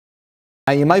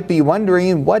Now you might be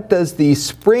wondering, what does the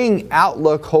spring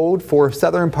outlook hold for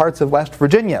southern parts of West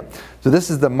Virginia? So this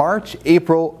is the March,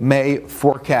 April, May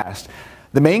forecast.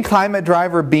 The main climate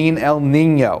driver being El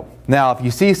Nino. Now if you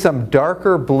see some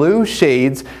darker blue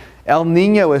shades, El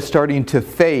Nino is starting to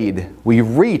fade. We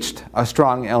reached a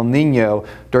strong El Nino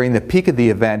during the peak of the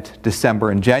event,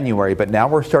 December and January, but now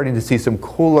we're starting to see some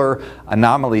cooler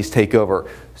anomalies take over.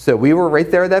 So we were right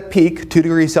there at that peak, 2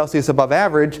 degrees Celsius above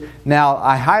average. Now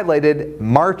I highlighted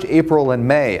March, April, and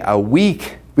May, a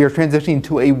week. We are transitioning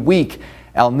to a weak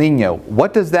El Nino.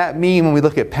 What does that mean when we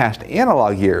look at past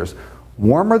analog years?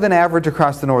 Warmer than average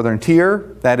across the northern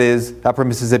tier, that is upper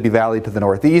Mississippi Valley to the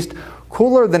northeast,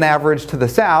 cooler than average to the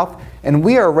south, and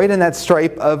we are right in that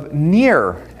stripe of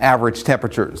near average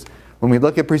temperatures. When we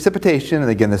look at precipitation,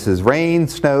 and again this is rain,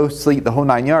 snow, sleet, the whole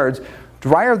 9 yards,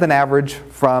 drier than average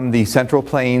from the central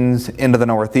plains into the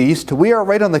northeast. We are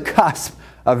right on the cusp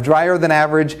of drier than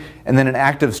average and then an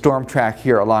active storm track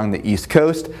here along the east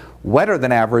coast. Wetter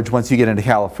than average once you get into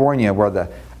California, where the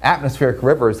atmospheric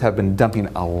rivers have been dumping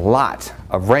a lot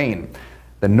of rain.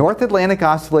 The North Atlantic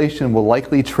oscillation will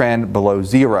likely trend below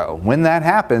zero. When that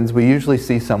happens, we usually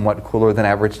see somewhat cooler than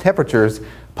average temperatures.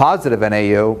 Positive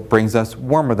NAO brings us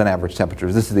warmer than average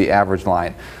temperatures. This is the average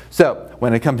line. So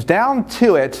when it comes down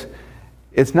to it,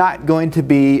 it's not going to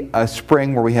be a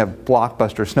spring where we have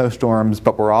blockbuster snowstorms,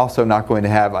 but we're also not going to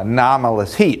have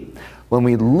anomalous heat. When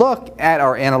we look at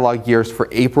our analog years for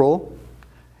April,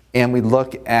 and we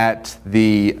look at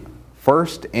the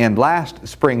first and last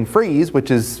spring freeze, which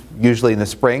is usually in the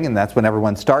spring, and that's when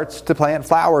everyone starts to plant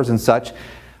flowers and such,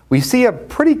 we see a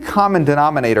pretty common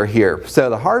denominator here. So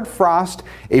the hard frost,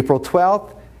 April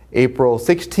 12th, April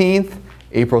 16th,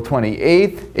 April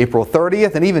 28th, April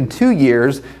 30th, and even 2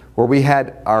 years where we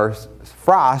had our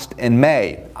frost in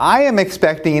May. I am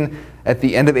expecting at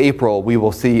the end of April we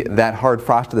will see that hard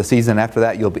frost of the season. After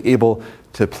that you'll be able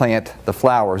to plant the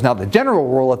flowers. Now the general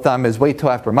rule of thumb is wait till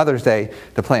after Mother's Day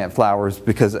to plant flowers,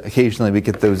 because occasionally we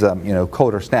get those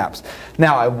colder snaps.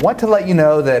 Now I want to let you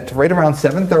know that right around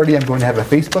 7:30 I'm going to have a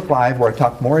Facebook Live where I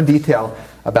talk more in detail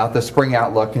about the spring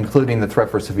outlook, including the threat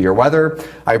for severe weather.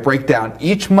 I break down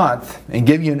each month and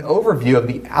give you an overview of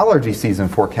the allergy season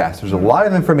forecast. There's a lot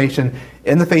of information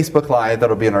in the Facebook Live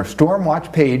that'll be on our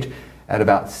StormWatch page at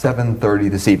about 7:30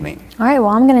 this evening. All right,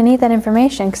 well I'm going to need that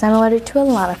information because I'm allergic to a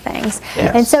lot of things.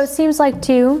 Yes. And so it seems like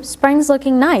too, spring's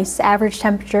looking nice, average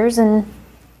temperatures and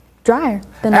drier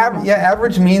than normal. Yeah,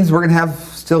 average means we're going to have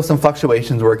still some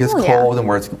fluctuations where it gets cold and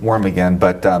where it's warm again,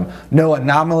 but no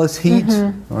anomalous heat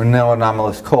or no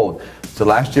anomalous cold. So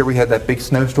last year we had that big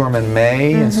snowstorm in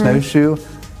May and snowshoe.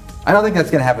 I don't think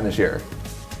that's going to happen this year.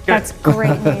 That's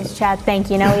great news, Chad. Thank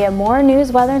you. Now we have more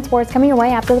news, weather, and sports coming your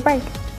way after the break.